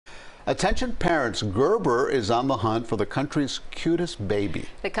Attention parents, Gerber is on the hunt for the country's cutest baby.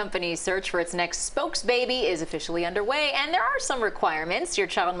 The company's search for its next spokesbaby is officially underway, and there are some requirements. Your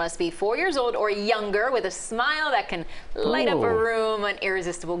child must be 4 years old or younger with a smile that can light up a room. An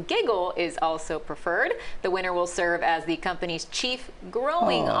irresistible giggle is also preferred. The winner will serve as the company's chief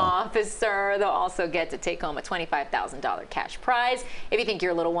growing officer. They'll also get to take home a $25,000 cash prize. If you think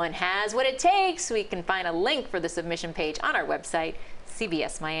your little one has what it takes, we can find a link for the submission page on our website,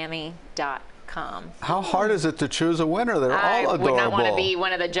 cbsmiami.com. How hard is it to choose a winner? They're all adorable. I would not want to be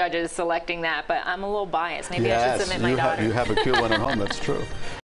one of the judges selecting that, but I'm a little biased. Maybe I should submit my daughter. You have a cute one at home, that's true.